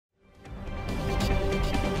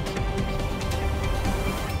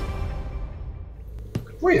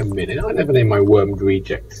Wait a minute, I never named my worm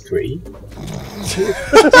Reject 3.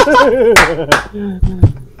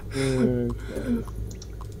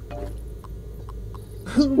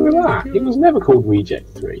 Look at that, it was never called Reject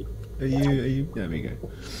 3. Are you? There we go.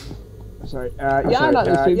 Sorry. Yeah, I like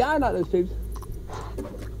those tubes. Yeah, I like those tubes.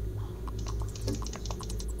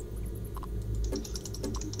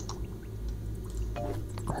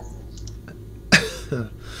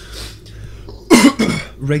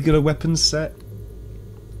 Regular weapons set.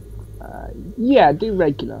 Yeah, do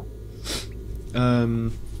regular.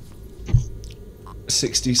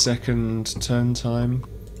 60-second turn time.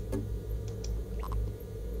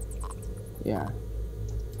 Yeah.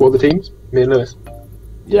 What are the teams? Me and Lewis.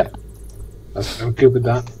 Yep. I'm good with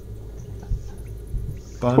that.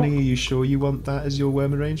 Barney, are you sure you want that as your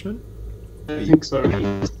worm arrangement? I think so.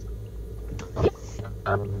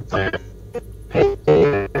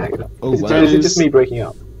 Oh wow. Is it just me breaking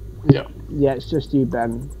up? Yeah. Yeah, it's just you,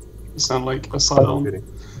 Ben. You sound like a suicidal.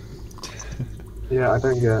 Yeah, I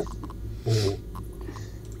don't get.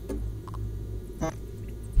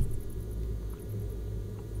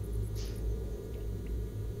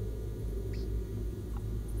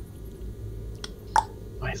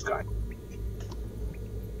 Nice guy.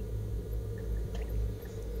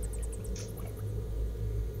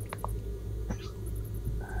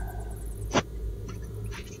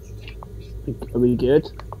 Are we good?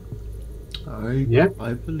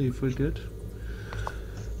 I believe we're good.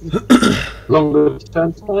 Longer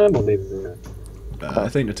turn time or leave it? I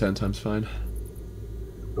think the turn time's fine.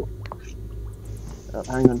 Oh,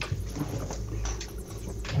 hang on.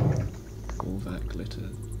 All that glitter.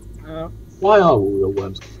 Why are all your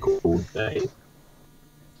worms called Dave?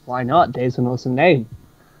 Why not? Dave's an awesome name.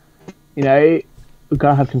 You know, we've got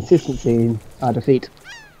to have consistency in our defeat.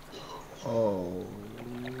 Oh.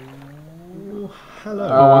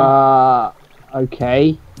 Hello.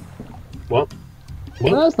 Okay. What?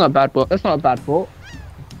 No, that's not a bad thought. That's not a bad thought.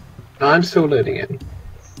 I'm still loading it.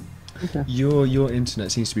 Okay. Your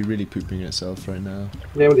internet seems to be really pooping itself right now.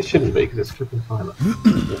 Yeah, well it shouldn't be because it's flipping fiber.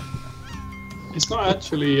 It's not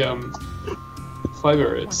actually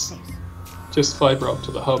fiber, it's just fiber up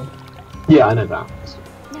to the hub. Yeah, I know that.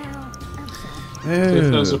 So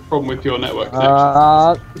if there's a problem with your network connection,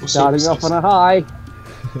 we'll sort Starting off this. on a high.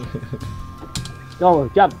 Go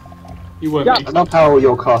on, jump. You won't Yeah. make I it. love how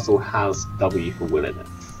your castle has W for will in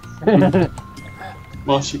it.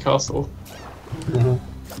 Marshy Castle.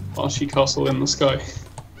 Marshy Castle in the sky.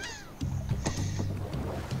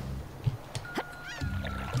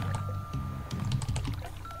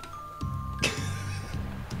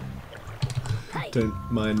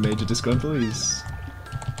 Don't mind Major Disgruntle, he's...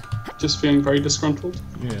 Just feeling very disgruntled.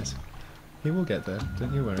 Yes. He will get there,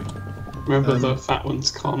 don't you worry. Remember, the fat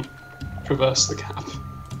ones can't traverse the gap.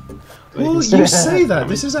 Well, you say that,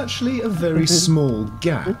 this is actually a very small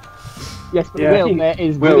gap. Yes, but Yeah. Will, there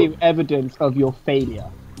is Will. really evidence of your failure.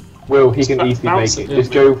 Will, he can Just easily bounce make it, it.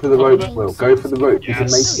 Just yeah. go for the rope, Will. Go for the rope. You can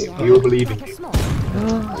Yes. make it. We all believe in you.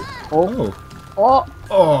 Oh. Oh!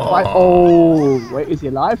 Oh. Right. Oh! Wait, is he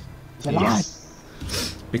alive? He's alive! Yes.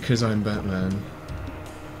 Because I'm Batman.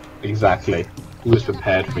 Exactly. He was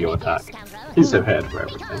prepared for your attack. He's prepared for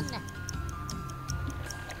everything.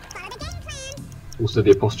 Also,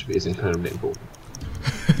 the apostrophe is incredibly important.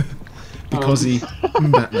 Because he...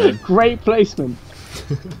 Batman. Great placement.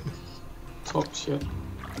 Top shit.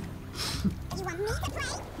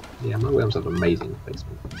 Yeah, my worms have amazing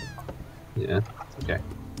placement. Yeah, okay.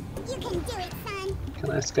 You can do it, son.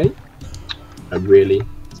 Can I escape? Oh, really?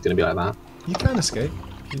 It's gonna be like that? You can escape.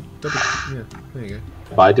 Yeah, there you go.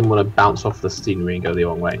 But I didn't want to bounce off the scenery and go the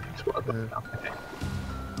wrong way. That's what I've got now. Okay.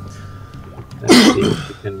 Let's see what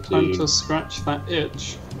we can Time do. to scratch that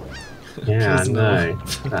itch. Yeah, I Please know.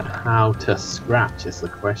 But how to scratch is the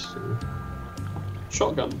question.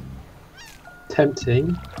 Shotgun.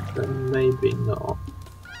 Tempting, but maybe not.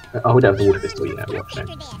 Oh, we don't have the water pistol yet. We have to.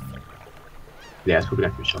 Yeah, it's probably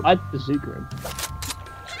going to be a shot. I'd bazooka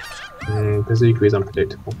him. Bazooka is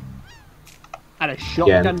unpredictable. And a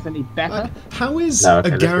shotgun's any better? How is No, okay,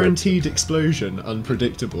 a let's go. guaranteed explosion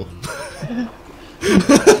unpredictable?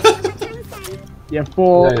 Yeah,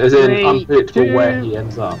 4, No, as in 3, unpredictable 2. where he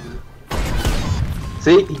ends up.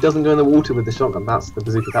 See, he doesn't go in the water with the shotgun. That's the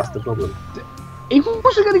bazooka. That's the problem. He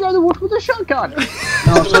wasn't going to go in the water with a shotgun! No,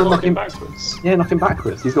 I'm trying to knock him backwards. Yeah, knock him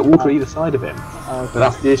backwards. He's got water either side of him. Okay. But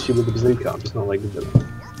that's the issue with the bazooka. I'm just not like good at it.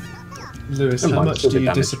 Lewis, Never how mind, much still do good you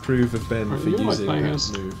damage. disapprove of Ben for You might using play that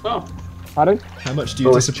as... move? Oh, Pardon? How much do you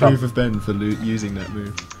Oh, it's disapprove chump. of Ben for using that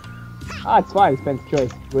move? Ah, it's fine, it's Ben's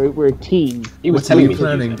choice. We're a team. He was What are telling you me to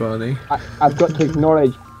planning, use it. Barney? I've got to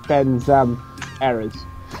acknowledge Ben's errors.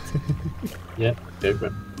 Yeah, go for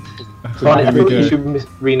it. Right, I here we thought you go.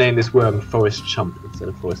 should rename this worm Forest Chump instead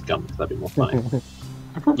of Forest Gump, because that'd be more funny.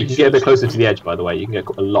 I probably You can get a bit should. closer to the edge, by the way. You can get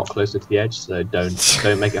a lot closer to the edge, so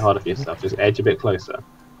don't make it harder for yourself. Just edge a bit closer.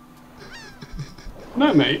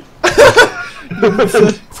 No, mate. There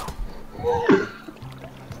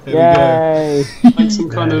we Yay! Like some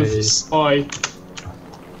kind of Yay. spy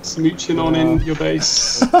smooching on in your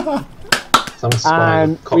base. Some spy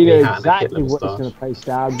And with a we Cockney know hat and a exactly Hitler what it's moustache. going to place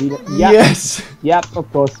down. We know, go. yep, Yes! yep,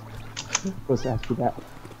 of course. Of course, it has to be that.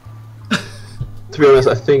 To be honest,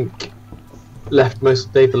 I think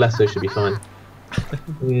leftmost Dave the Lesso should be fine.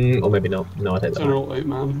 Or maybe not. No, I take that back. General 8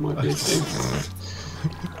 man might be a thing.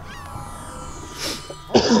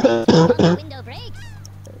 Window breaks.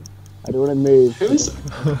 I don't want to move. Who is it?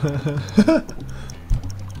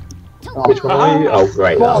 Oh, Which one are you? Oh,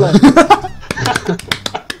 great. bollocks.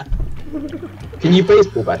 Can you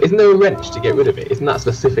baseball bat? Isn't there a wrench to get rid of it? Isn't that a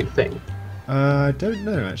specific thing? I don't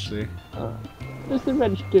know actually. What does the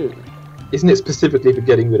wrench do? Isn't it specifically for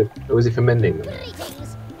getting rid of, or is it for mending them?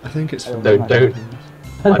 Greetings. I think it's from Don't. I don't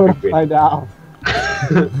want I'd be to find out.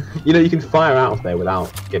 You know, you can fire out of there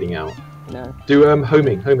without getting out. No. Do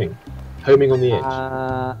homing on the edge.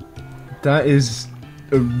 That is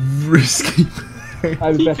a risky. I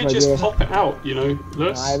have a You better could just idea. pop it out, you know.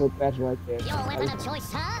 Lewis. I have a better idea. Your weapon of choice,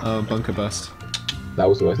 sir. Oh, bunker bust. That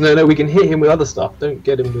was the worst. No, we can hit him with other stuff. Don't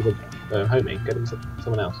get him with a homing. Get him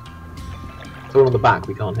someone else. Someone on the back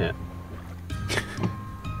we can't hit.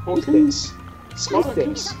 Hawkins?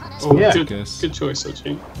 Spartacus? Oh, Yeah. good choice,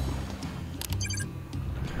 actually.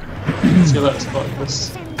 See you later,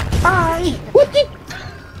 Spartacus. Sir,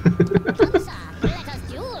 let us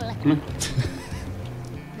duel.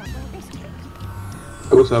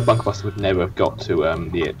 Also, a bunker buster would never have got to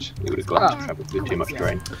the edge. He would have got to travel through too much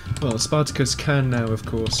terrain. Well, Spartacus can now, of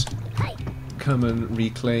course, come and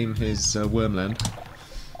reclaim his wormland.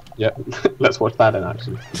 Yep. Let's watch that in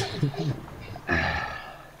action.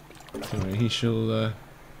 Sorry, he shall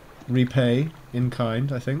repay in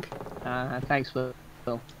kind, I think. Thanks, Phil.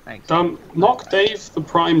 Thanks. Knock Dave the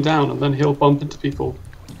Prime down, and then he'll bump into people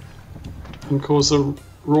and cause a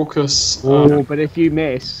raucous. Oh, but if you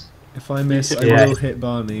miss, If I miss, I Yeah. will hit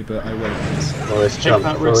Barney, but I won't miss. Forest Chump,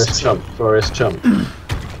 that Forest risk. Chump, Forest Chump.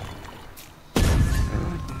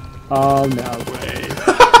 oh no. way.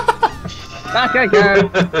 Back I go.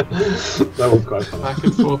 That was quite fun. Back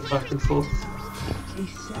and forth, back and forth.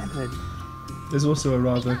 G7. There's also a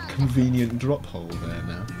rather convenient drop hole there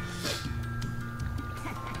now.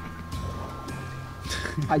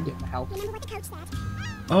 I get the help. Remember what the coach said.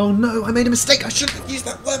 Oh no, I made a mistake! I shouldn't have used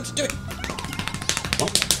that worm to do it!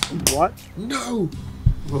 What? No!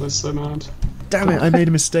 Well, they're so mad. Damn it, I made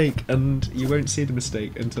a mistake, and you won't see the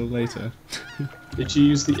mistake until later. Did you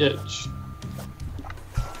use the itch?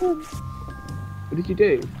 What did you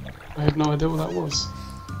do? I have no idea what that was.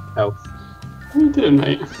 Health. What are you doing,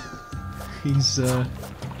 mate? He's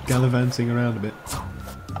gallivanting around a bit.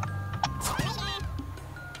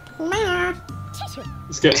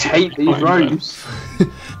 Let's get I hate these roads.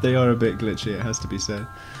 They are a bit glitchy, it has to be said.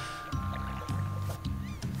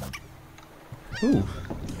 Ooh,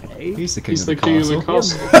 Okay. he's the king He's of the the king of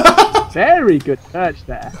castle. the castle. Very good search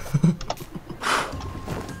there.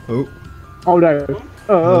 Oh. Oh no.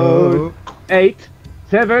 Oh. 8,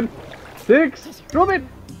 7, 6. Drop it.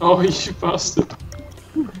 Oh, you bastard.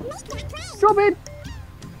 Drop it.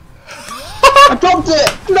 I dropped it!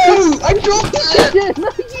 No! I dropped it! Yeah,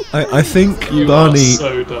 no, I think, You Barney, are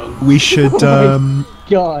so done. we should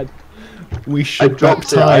God. we should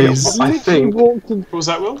dropped it, baptize I think. Walked in. What was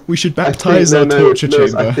that, Will? we should I think- baptize our torture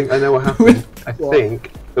Lewis, chamber. I think I know what happened. I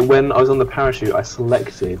think that when I was on the parachute, I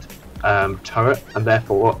selected turret, and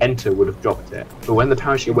therefore enter would have dropped it. But when the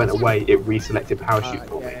parachute went away, it reselected parachute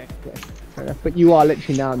for me. Yeah, fair enough. But you are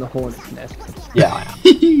literally now in the hornet's nest. Yeah, I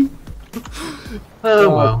am.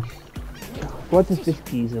 Oh well. What does this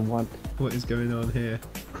geezer want? What is going on here?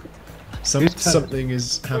 Whose turn? Something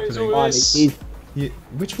is happening. all Barney, this? he's,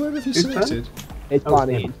 Which worm have you Whose turn? selected? it's Oh,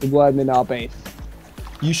 Barney, me. the worm in our base.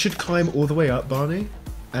 You should climb all the way up, Barney,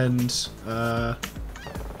 and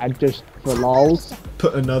And just for lols.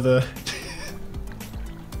 put another.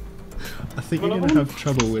 I think you're gonna have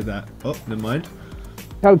trouble with that. Oh, never mind.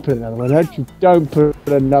 Don't put another one, don't you? Don't put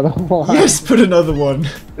another one. Yes, put another one.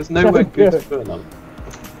 There's nowhere good to put them.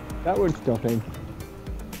 That won't stop him.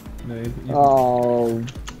 No, you- Oh.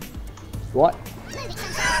 What?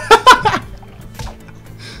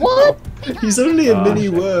 What? he's only a mini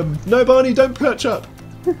worm. No, Barney, don't perch up.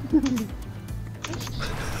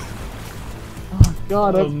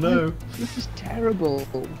 God, Oh no. this is terrible.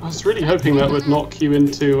 I was really hoping that would knock you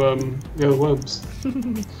into the other worms.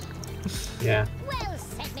 Yeah. Well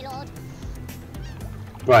said, my lord.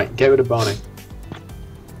 Right, get rid of Barney.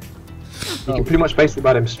 You can pretty much basically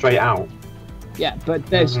bat him straight out. Yeah, but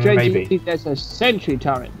there's Maybe. there's a sentry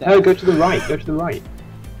turret there. No, go to the right. Go to the right.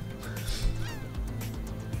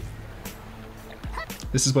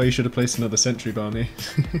 This is why you should have placed another sentry, Barney.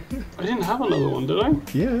 I didn't have another one, did I?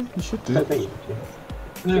 Yeah, you should I do. don't think you do.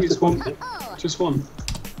 I think it's one. Oh, Just one.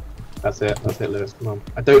 That's it, Lewis. Come on.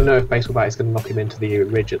 I don't know if baseball bat is going to knock him into the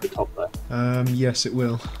ridge at the top there. Yes, it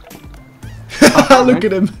will. Look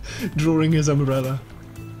at him drawing his umbrella.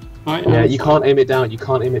 Right, Yeah, you can't aim it down. You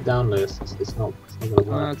can't aim it down, Lewis. It's not going to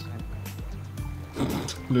work.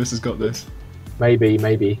 Lewis has got this. Maybe.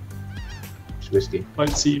 It's risky. I'd like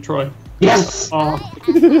to see you try. Yes! Oh,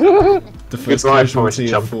 The first Goodbye, Forrest casualty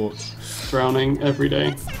Jump. of fort. drowning every day.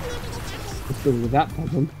 Let's go with that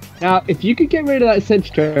problem. Now, if you could get rid of that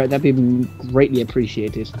sentry turret, that'd be greatly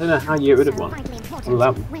appreciated. I don't know how you get rid of one. Well,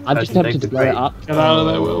 that I'm just tempted to blow it up. Get out of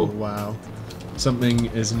there, Oh, Will. wow. Something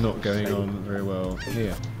is not going on very well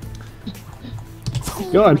here.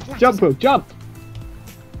 Go on, jump, Will, jump!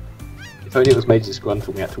 If only it was Major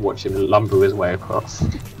Disgruntled, we had to watch him lumber his way across.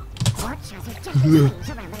 watch as it just swings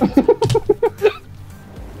around the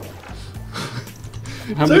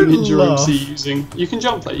How many Don't ninja ropes laugh. are you using? You can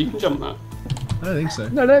jump that. You can jump that. I don't think so.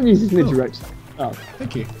 No, don't use this ninja ropes. Oh,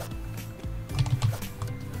 Thank you.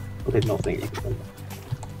 I did not think you could.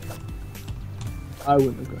 I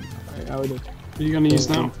wouldn't have gone. I would have. What are you going to use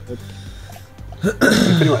now? You're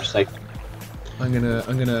pretty much safe. I'm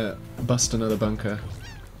gonna bust another bunker.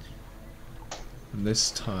 And this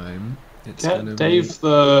time it's gonna Get Dave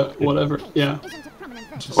the whatever. Yeah. isn't a prominent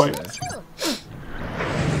be just Wait. there.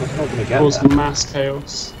 That's not going to get Cause there. mass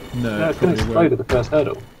chaos. No, No, it it's going probably to explode won't. at the first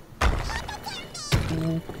hurdle.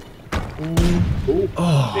 Ooh.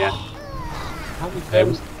 Oh, Yeah. How did It Ben?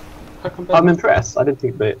 was- How come I'm Ben? impressed. I didn't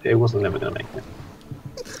think that it wasn't never going to make it.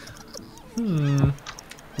 I wonder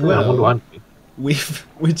well, what I'm doing.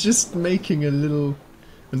 we're just making a little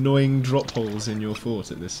annoying drop holes in your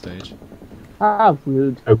fort at this stage. How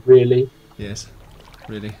rude. Oh, really? Yes,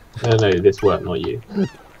 really. No, this worked, not you.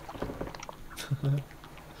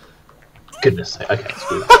 Goodness sake. Okay,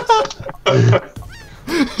 screw that.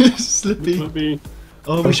 Slippy. Maybe.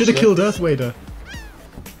 Oh, we should have killed Earthwader.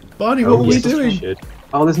 Barney, what Oh, were we yes, we doing? should.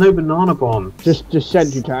 Oh, there's no banana bomb. Just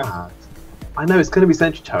sentry turret. Sad. I know it's going to be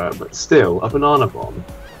Sentry Turret, but still, a banana bomb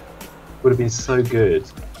would have been so good.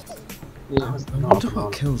 Yeah. I Banana wonder bomb.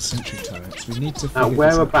 what kills sentry turrets. We need to Now, figure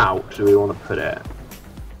this out. whereabout do we want to put it?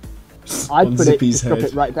 I'd On put it, Zippy's just drop head.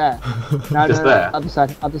 it right there. No, Just no, there? other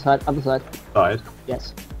side, other side, other side. Side?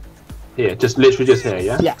 Yes. Here, just literally just here,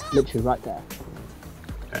 yeah? Yeah, literally right there.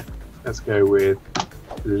 Let's go with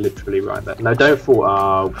literally right there. No, don't fall.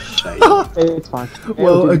 Oh, shame. It's fine. It'll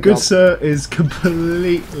Well, do a the good job. sir is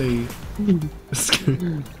completely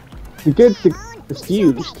screwed. The good is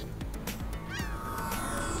fused.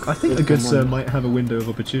 I think a good sir might have a window of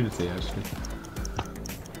opportunity, actually.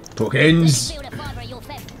 Talkins! build a fibre you'll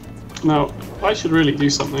fit. Now, I should really do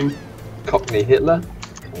something. Cockney Hitler?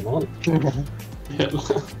 Come on.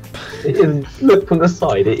 Hitler. It is, look from the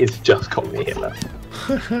side, it is just Cockney Hitler.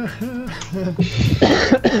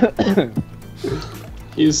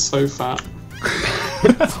 He is so fat.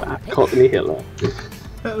 Cockney Hitler.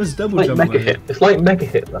 That was double Like jump. Mega Barney. Hit. It's like Mega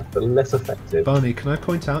Hitler, but less effective. Barney, can I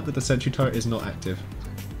point out that the sentry turret is not active?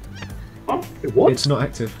 What? It's not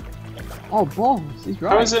active. Oh, balls, he's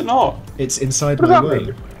right. How is it not? It's inside What my does that world.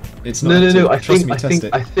 mean? It's not No, active. I Trust think, me, I test think,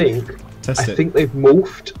 it. I think, Test I it. think they've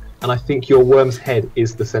morphed, and I think your worm's head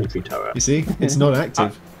is the Sentry Turret. You see? It's not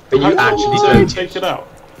active. But you How do actually want to don't. take it out.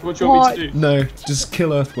 What do you want me to do? No, just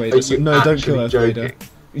kill Are Earthwader. you No, don't kill actually Earthwader. joking?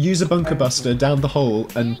 Use a bunker buster down the hole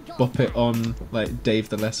and bop it on, like, Dave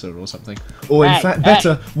the Lesser or something. Or in Hey, fact, hey.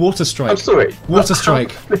 better, Water Strike. I'm sorry. Water how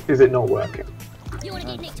strike. Is it not working? You want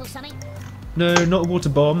to get nicked or something? No, not a water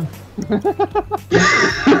bomb.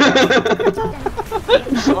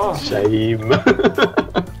 Oh, Shame.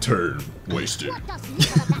 Turn wasted. What does little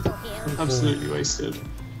a battlefield? absolutely wasted.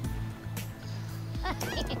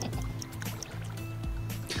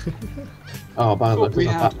 Oh, by the way, But we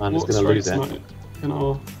have Batman is water going to lose strikes it. in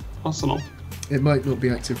our arsenal. It might not be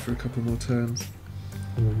active for a couple more turns.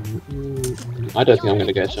 I don't think I'm going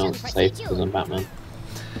to get a chance to save because I'm Batman.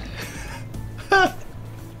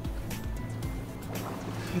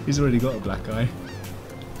 He's already got a black eye.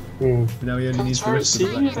 Now he only needs the Sorry, rest of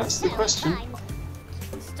see, it. that's the question.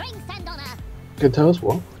 Strength and honor. Can tell us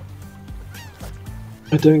what?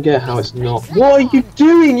 I don't get how it's not. What are you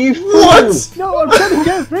doing, you fool? No, I'm trying to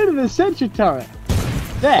get rid of the sentry turret.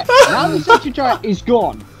 There, now the sentry turret is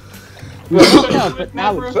gone. No, but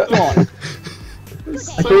now it's gone.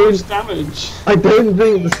 There's so much damage. I don't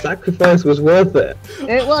think the sacrifice was worth it.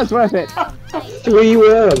 It was worth it. 3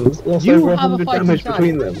 worms lost You over will have a 100 fighting damage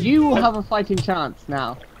between chance. them. You will have a fighting chance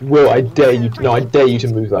now. Will, I dare you to, no, I dare you to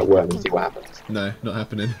move that worm and see what happens. No, not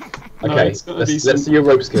happening. No, Okay, it's gonna let's be see your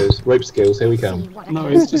rope skills. Rope skills, here we come. No,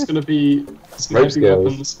 it's just gonna be Rope sniping skills.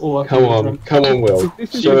 weapons all up Come your on, front. come on, Will.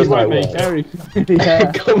 This is Show us might how it make works. Very.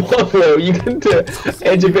 Yeah. Come on, Will, you can do it.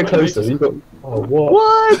 Edge a bit closer. You've got. Oh, what?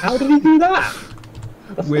 What? How did he do that?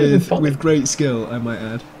 That's not even funny. With great skill, I might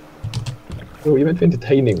add. Will, you're meant to be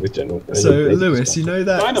entertaining with general. So, Lewis, you know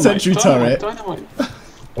that Dynamite, sentry turret? Dynamite.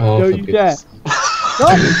 Oh, No, for you goodness. dare.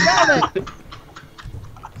 God damn it!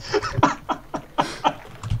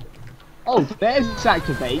 Oh, there's its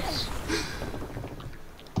activates.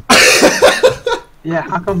 Yeah,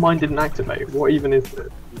 how come mine didn't activate? What even is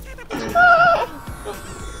it?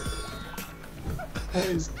 That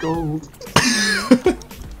is gold.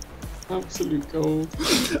 Absolute gold.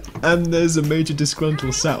 And there's a major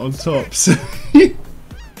disgruntled sat on top, so... You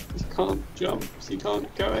can't jump, so you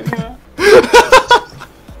can't go anywhere.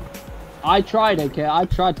 I tried, okay? I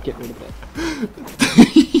tried to get rid of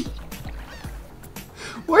it.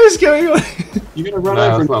 What is going on? You're gonna run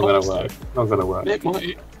No, over it's not and gonna pass work. Not gonna work. It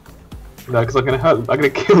might. No, because I'm gonna hurt. I'm gonna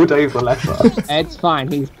kill Dave the leper. It's fine,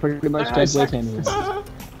 he's pretty much dead weight anyway.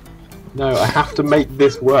 No, I have to make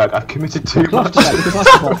this work. I've committed too much.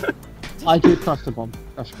 Cluster bomb. I do cluster bomb.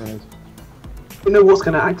 That's great. You know what's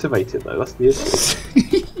gonna activate it though? That's the issue.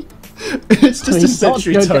 It's just a He's not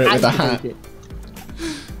sentry going to turret with a activate hat. it.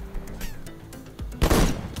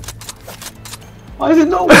 Why is it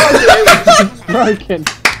not working? Broken.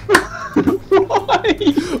 Why?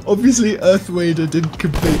 Obviously, Earthwader didn't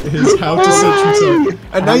complete his how to sentry turret.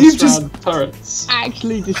 And now you've just... Hamstrad turrets.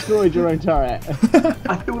 Actually destroyed your own turret.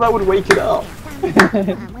 I thought that would wake it up.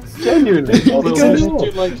 Genuinely. Well, What's just going do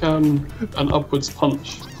on? like an upwards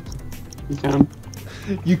punch. You can.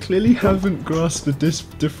 You clearly haven't grasped the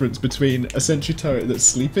difference between a sentry turret that's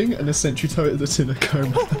sleeping and a sentry turret that's in a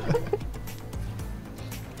coma.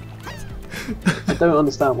 I don't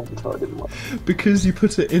understand why the turret didn't work. Because you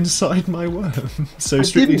put it inside my worm. So I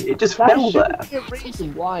strictly... didn't. It just That fell there. shouldn't be a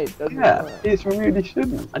reason why it doesn't Yeah, work. it really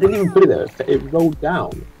shouldn't. I didn't even put it there. It rolled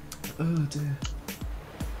down. Oh dear.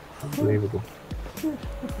 Unbelievable.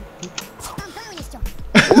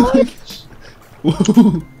 Whoa. I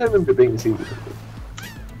don't remember it being this easy before.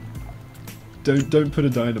 Don't put a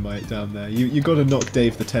dynamite down there. You gotta knock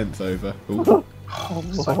Dave the 10th over. Ooh. Oh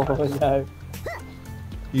no.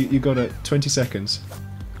 You got it. 20 seconds.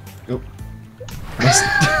 Oh.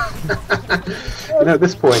 You know, at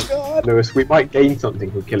this point, Lewis, we might gain something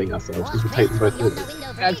from killing ourselves because we take them both with us.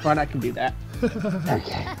 That's fine, I can do that.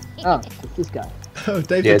 Okay. Oh, it's this guy. Oh,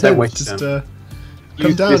 Dave Yeah, the don't 10th. waste Just time. come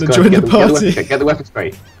Use down this and guy join to the get party. Get the weapon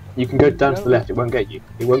spray. You can go down to the left, it won't get you.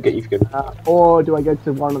 It won't get you if you go. Or do I go to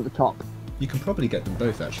the one at the top? You can probably get them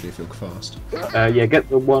both actually if you're fast. Yeah, get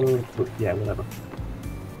the one. Yeah, whatever.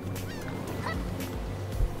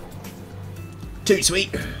 Too sweet.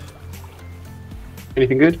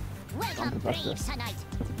 Anything good?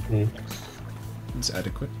 It's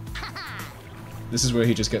adequate. This is where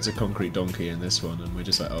he just gets a concrete donkey in this one, and we're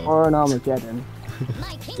just like, oh. Or an Armageddon?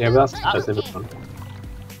 Yeah, but that's in this one.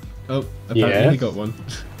 Oh, apparently Yes. he got one.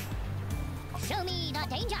 Show me the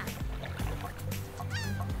danger.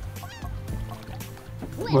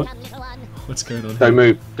 What? Welcome, little one. What's going on Don't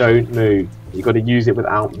here? move. Don't move. You got to use it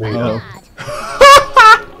without moving. Oh.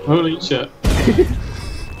 Holy shit.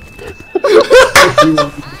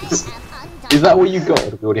 Is that what you got? Or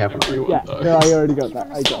do you already have one? Everyone Yeah, dies. no, I already got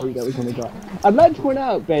that. I got which one I got. I'd like to point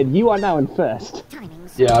out, Ben, you are now in first.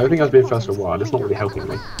 Timing's Yeah, I think I've been first for a while. It's not really helping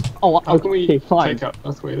me. Oh, How can we okay, fine. take out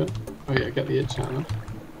Earthwader? Oh yeah, get the itch out.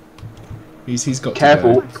 He's got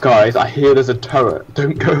Careful, to go. guys. I hear there's a turret.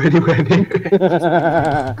 Don't go anywhere near it. Where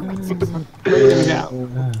are we gonna get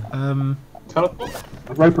out? Teleport?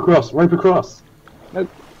 Rope across. Rope across. No,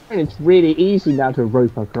 and it's really easy now to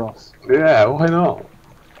rope across. Yeah, why not?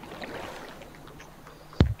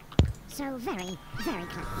 so very, very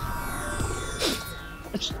clever.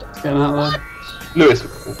 Get out there.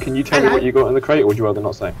 Lewis, can you tell me what you got in the crate, or would you rather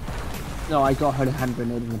not say? No, I got a hand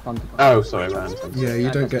grenade in the bunker. Oh, sorry, man. Yeah,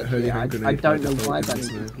 you don't get holy Yeah, hand grenade. I don't by know default why in that this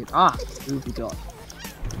is. mode. Ah, easy dot.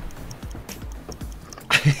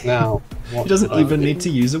 Now, what He doesn't even need to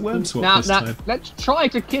use a worm swap Now, this time. let's try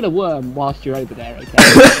to kill a worm whilst you're over there,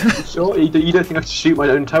 okay? Sure, you don't think I have to shoot my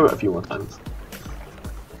own turret a few more times?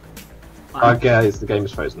 Okay, the game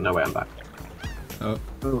is frozen. No way, I'm back. Oh.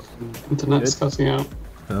 Internet's cutting out.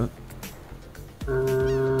 Huh?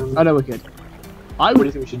 Oh no, we're good. I What do you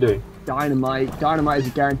would think we should do? dynamite. Dynamite is a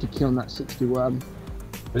guaranteed kill on that 60 worm.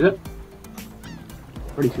 Is it?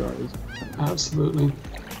 Pretty sure it is. Absolutely.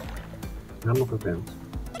 I'm not convinced.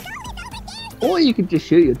 Or you could just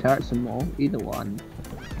shoot your turret some more. Either one.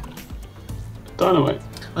 Dynamite.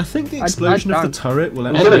 I think the explosion of the turret will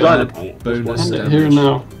gonna actually add dynamite. bonus End it damage. here and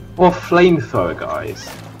now. Or flamethrower, guys.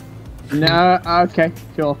 No, okay,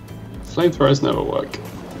 sure. Flamethrowers never work.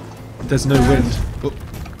 There's no wind. Oh.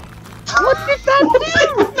 What did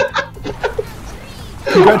that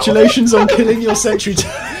do? Congratulations on killing your sentry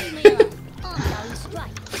turret.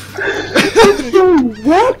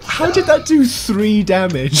 What? How did that do 3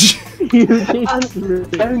 damage?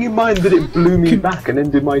 Bearing in mind that it blew me back and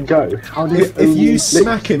ended my go. How did it If you only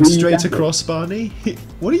smack him lick 3 straight damage? across, Barney,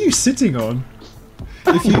 what are you sitting on?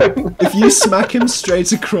 If you smack him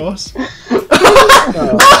straight across,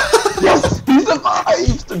 Yes, he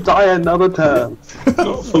survived to die another turn.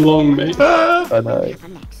 Not for long, mate. I know.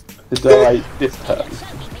 To die this turn.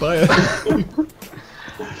 by a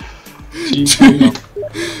GG.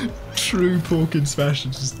 true Porkins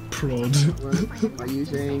fashion, just prod. What am I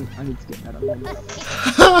using? I need to get that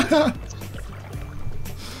on.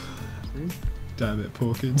 Damn it,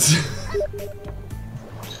 Porkins.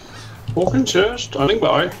 Walking church, standing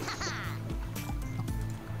by.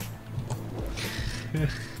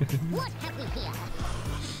 What have we here?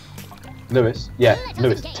 Lewis,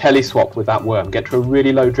 teleswap with that worm. Get to a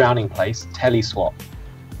really low drowning place, teleswap.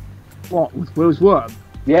 What? With Will's worm?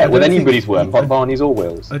 Yeah, don't with think anybody's you- worm, but Barney's or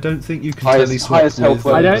Will's. I don't think you can Highest teleswap health with,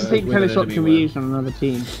 worm. I don't With think with an teleswap enemy can be worm. used on another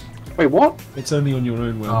team. Wait, what? It's only on your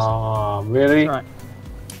own worms. Ah, really? Right.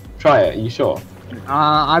 Try it, are you sure?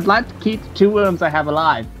 I'd like to keep the 2 worms I have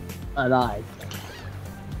alive. That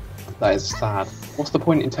is sad. What's the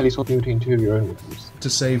point in teleswapping between 2 of your own worms? To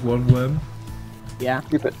save 1 worm. Yeah.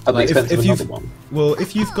 Yeah, but at the Like, expense if of you've- another one. Well,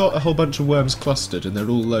 if you've got a whole bunch of worms clustered and they're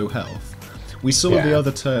all low health, we saw Yeah. the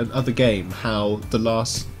other game how the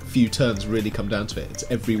last few turns really come down to it. It's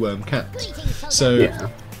every worm capped. So Yeah.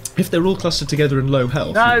 if they're all clustered together in low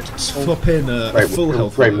health, No. you swap in a Great, full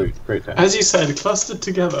health great worm. move, great turn. As you said, clustered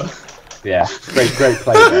together. Yeah, great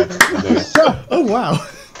play there. Lewis. Oh wow!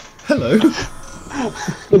 Hello. Yeah,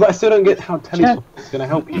 but I still don't get how teleswap is going to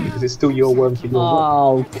help you because it's still your worms with your worm.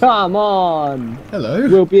 Oh, come on! Hello.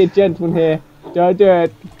 We'll be a gentleman here. Don't do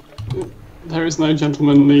it. There is no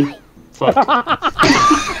gentlemanly fuck.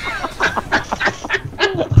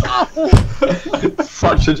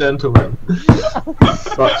 Such a gentleman.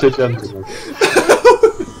 Such a gentleman.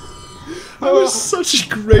 That was such a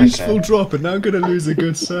graceful drop, and now I'm going to lose a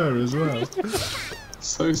good sir as well.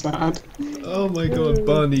 So sad. Oh my god,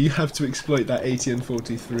 Barney, you have to exploit that 80 and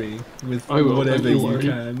 43 with I will, whatever don't you you worry.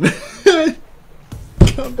 can.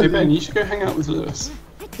 Can't Hey Ben, believe- you should go hang out with Lewis.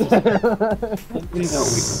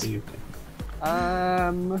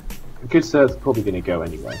 Good sir's probably going to go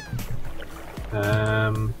anyway.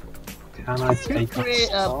 Can I If you take create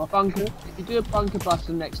a bunker, if you do a bunker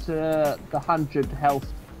buster next to the 100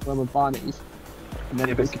 health worm of Barney's, and then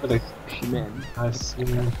Yeah, it but push can him in, I see.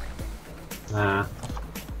 Nah.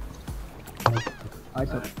 I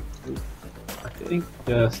thought. I think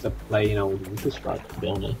just a plain old Winter Strike, to be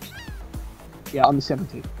honest. Yeah, on the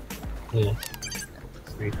 70. Yeah.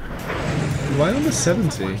 Sweet. Why on the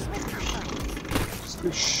 70?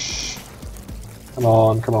 Shh. Come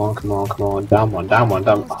on. Down one.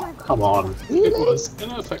 Oh, come on. It was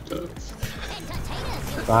ineffective.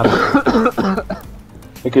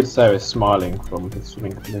 The good sir is smiling from his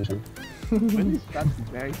swimming position. That's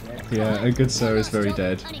very dead. Yeah, a good sir is very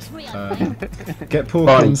dead. Get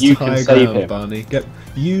Barney, Porkins you to can high save ground, him. Barney.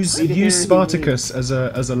 Use Spartacus as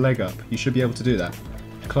a leg up. You should be able to do that.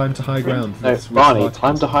 Climb to high ground. No, with Barney, Spartacus.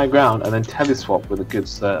 climb to high ground and then teleswap with a good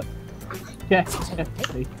sir. Yeah.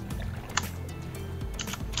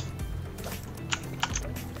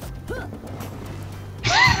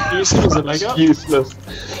 Use it as a leg up. Useless.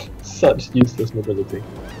 Such useless mobility.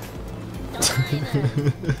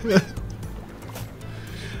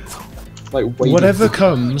 Like waiting Whatever for-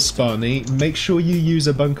 comes, Barney, make sure you use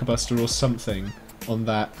a bunker buster or something on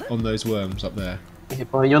those worms up there. Yeah,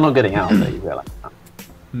 Barney, you're not getting out of there, you realise that.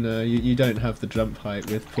 No, you don't have the jump height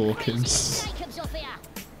with Porkins.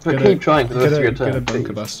 But Get keep a- trying for the rest of your Get a turn, bunker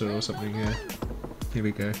please. buster or something, yeah. Here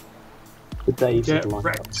we go. The days Get of life.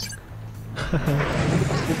 wrecked.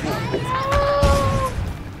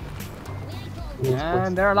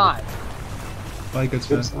 And they're alive. Bye, good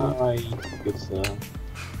sir. Good sir. Good sir.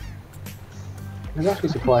 It's actually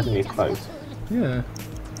surprisingly close. Yeah.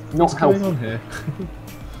 Not What's going helpful. on here?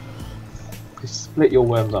 Just split your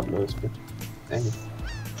worms up, Lewis. But anyway.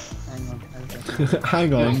 Hang on.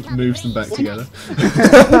 Hang on, moves them back together.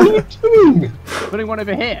 What are you doing? Putting one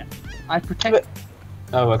over here. I protect.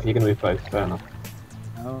 Oh, okay, you're gonna move both. Fair enough.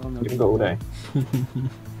 Oh, no. You haven't got all day.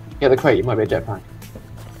 Get the crate, you might be a jetpack.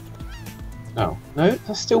 No. No,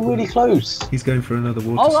 that's still really close. He's going for another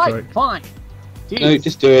water All right, strike. fine. No, Jeez.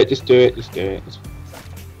 just do it, just do it, just do it.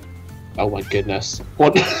 Oh my goodness.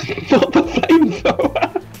 What? Not the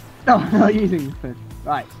flamethrower! No, I'm not using it.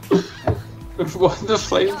 Right. What the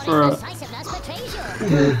flamethrower? Decisiveness betrays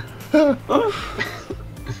you.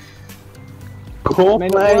 Core May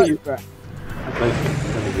not play! work, but- I don't think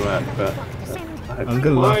it's going to work, but I hope I'm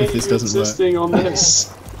gonna Why laugh are if this you doesn't work. insisting on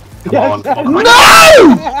this? Come on, come on.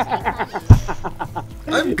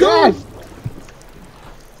 I'm gone!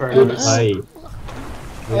 Very nice. Play.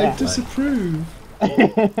 I disapprove.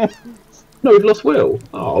 No, we've lost Will.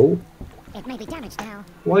 Oh. It may be damaged now.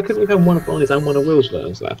 Why couldn't we have one of Barney's and one of Will's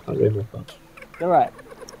learns left? That'd be more fun. All right.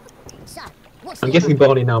 So, what's I'm the guessing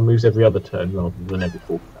Barney now moves every other turn rather than every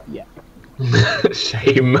fourth. Yeah.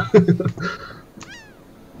 Shame.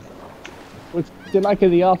 What's the like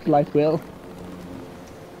of the afterlife, Will?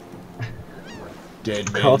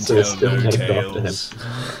 Dead men Castle is tell still no named after him. tales.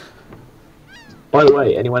 By the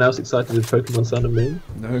way, anyone else excited with Pokemon Sun and Moon?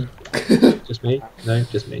 No. Just me? No,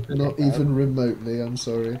 just me. Okay. Not even remotely, I'm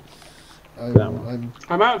sorry. I'm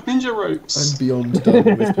I'm out of ninja ropes. beyond done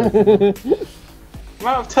with Pokemon. I'm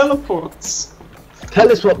out of teleports.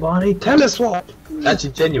 Teleswap, Barney! Teleswap!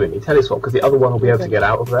 Actually, genuinely, Teleswap, because the other one will be able to get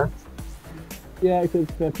out of there. Yeah, it's a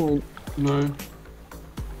fair point. No.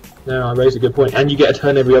 No, I raised a good point. And you get a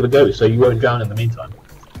turn every other go, so you won't drown in the meantime.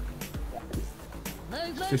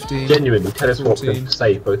 15. Genuinely, Teleswap 14. can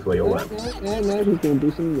save both of your worms. Yeah, no, he's gonna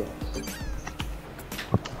do some yes.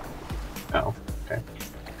 Oh, okay.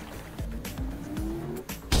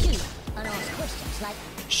 shoot and ask questions like,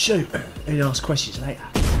 Shoot! And ask questions later.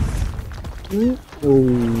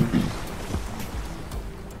 Ooh.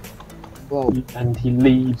 Well, And he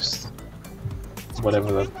leaves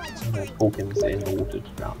whatever the Hawkins in the water to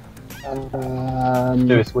drown.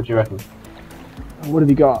 Lewis, what do you reckon? what have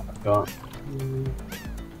you got?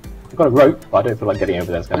 I've got a rope, but I don't feel like getting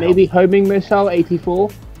over there is going to Maybe homing missile 84?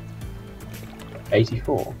 help.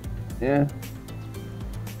 84? Yeah.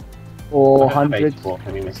 Or I don't have 100? 84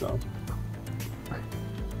 homing missile.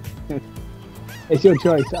 It's your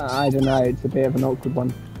choice. I don't know. It's a bit of an awkward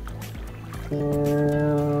one.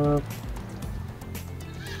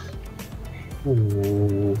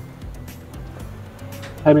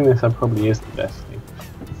 Homing missile probably is the best thing.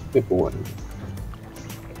 A bit boring.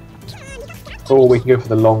 Or we can go for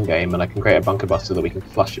the long game and I can create a bunker buster that we can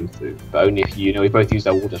flush him through. But only if we both use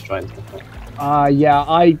our water strike and stuff like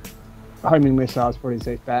Yeah, homing missile is probably a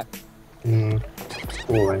safe bet.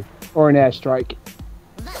 boring. Or an airstrike.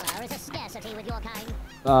 valor is a scarcity with your kind.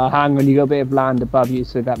 Hang on, you got a bit of land above you,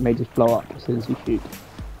 so that may just blow up as soon as you shoot.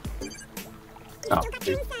 Oh,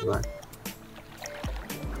 right.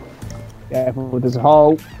 Careful, there's a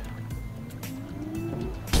hole.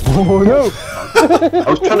 Oh no! I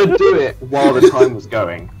was trying to do it while the time was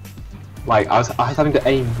going. Like, I was having to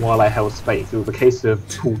aim while I held space. It was a case of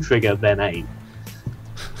pull trigger, then aim.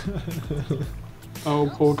 Oh,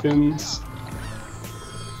 Hawkins.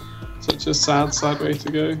 Such a sad, sad way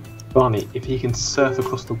to go. Barney, if he can surf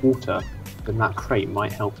across the water, then that crate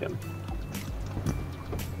might help him.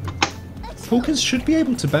 Hawkins should be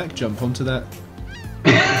able to back jump onto that.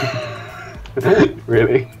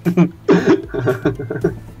 Really?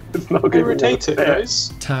 It's not Hey, going rotate to it, fit. guys.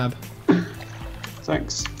 Tab.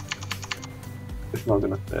 Thanks. It's not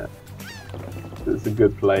going to fit. It's a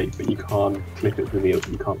good play, but you can't clip it through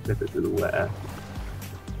the air.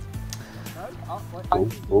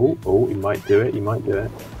 Oh, you might do it,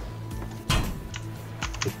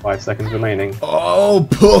 With 5 seconds remaining. Oh,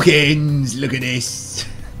 Hawkins! Look at this!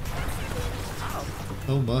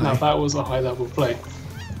 Oh Now my. that was a high level play.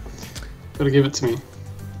 Gotta give it to me.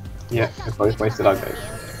 Yeah, we both wasted our goes.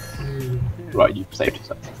 Right, you saved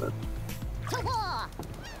yourself. But... To war!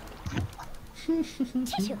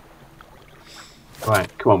 Tissue.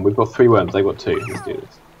 Right, come on, we've got 3 worms, they've got 2. Let's do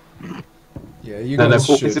this. Yeah, you No, guys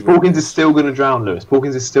Hawkins, should. Hawkins is still going to drown, Lewis.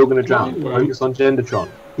 Hawkins is still going to drown. No, he won't. Focus on Gendertron.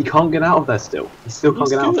 He can't get out of there still. He still can't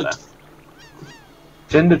He's get out good. of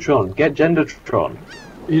there. Gendertron, get Gendertron.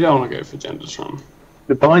 You don't want to go for Gendertron.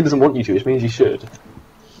 The Barney doesn't want you to, which means you should.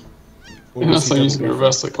 What Unless was he I'm gonna using go for?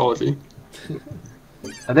 reverse psychology.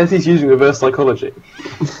 Unless he's using reverse psychology.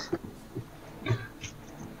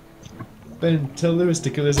 Ben, tell Lewis to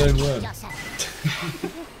kill his own worm.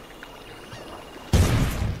 Yourself.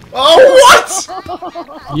 Oh,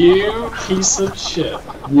 what?! You piece of shit.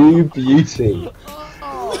 You beauty.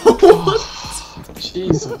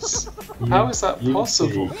 Jesus. How is that You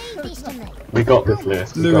possible? beauty. No beast to me. We got this,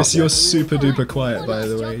 Lewis. We Lewis, got you're this. super duper quiet, by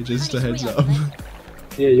the way, just a heads up.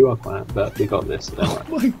 Yeah, you are quiet, but we got this. Don't Oh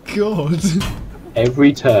worry. my god.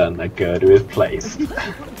 Every turn, a girder is placed.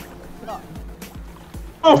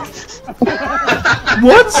 Oh!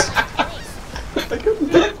 What? I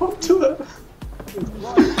couldn't jump onto it.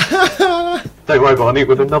 Don't worry, Barney.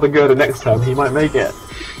 With another girder next time, he might make it.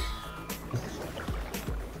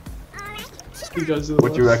 You guys are the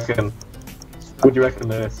What do you worst. reckon? What do you reckon,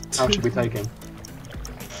 Lewis? How should we take him?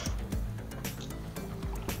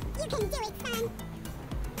 You can do it, son.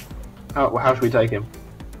 How should we take him?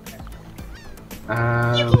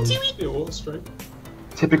 You can do it. Yeah, water strike.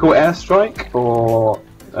 Typical airstrike, or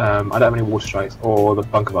I don't have any water strikes, or the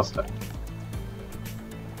bunker buster.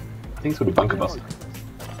 I think it's called a bunker buster.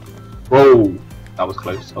 Whoa, that was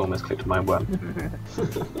close. I almost clicked my worm.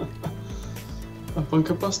 A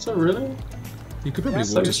bunker buster, really? You could probably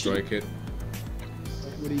Yeah, water so- strike it.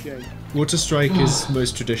 What are you doing? Water strike is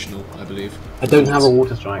most traditional, I believe. I don't have a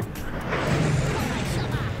water strike.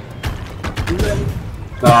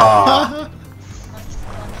 Ah,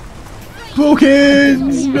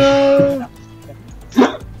 Hawkins! No!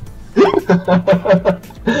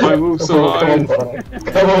 I will come on, survive. Barney.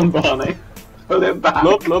 Come on, Barney. Pull it back.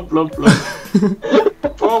 Blah blah blah blah.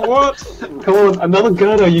 Oh, what? Come on, another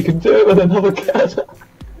girder. You can do it with another girder.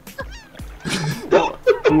 What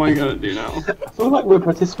am I gonna do now? I feel like we're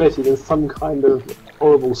participating in some kind of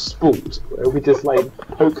horrible sport where we just like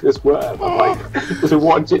poke this worm and like to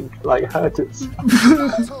watch it like hurt it.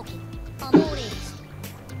 Talking. I'm all ears.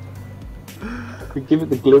 We give it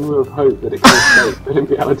the glimmer of hope that it can escape, but in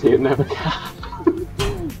reality it never can.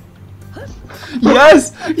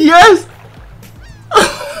 Yes! Yes!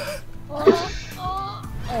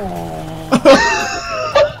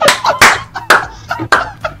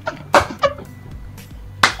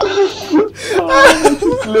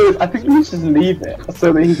 Lewis, I think we should just leave it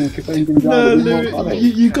so that he can die. No, a bit more Lou, funny.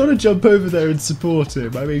 you gotta jump over there and support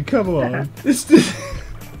him. I mean, come on. This is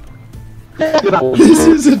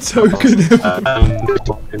a token of...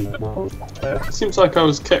 It seems like I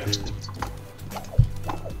was kicked.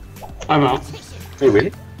 I'm out. Hey,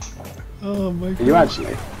 really? Oh my god. Are you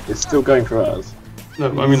actually? It's still going for us. No,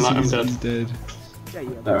 I mean like I'm He's dead. Yeah, yeah.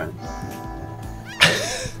 Alright.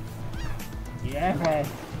 Yeah.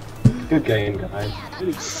 Good game, guys.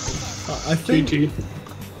 I think GG.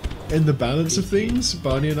 in the balance of things,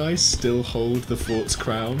 Barney and I still hold the fort's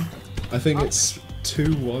crown. I think it's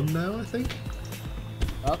 2-1 now, I think.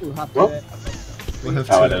 Well, we'll have Well. to. We'll have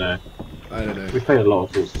to... Oh, I don't know. I don't know. We've played a lot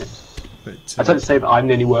of Foolishness games. But, I'd like to say that I'm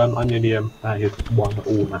nearly worm. I'm nearly who've won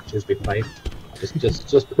all matches we've played.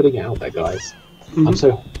 Just putting it out there, guys. I'm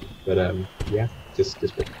so, but yeah, just.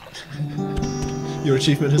 your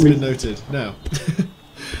achievement has been noted. Now,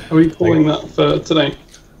 Are we calling that for today?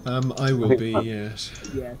 I will think be, that- yes.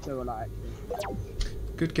 Yeah, so will I.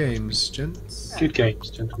 Good games, gents. Good games,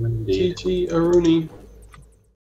 gentlemen. Indeed. GG Aruni.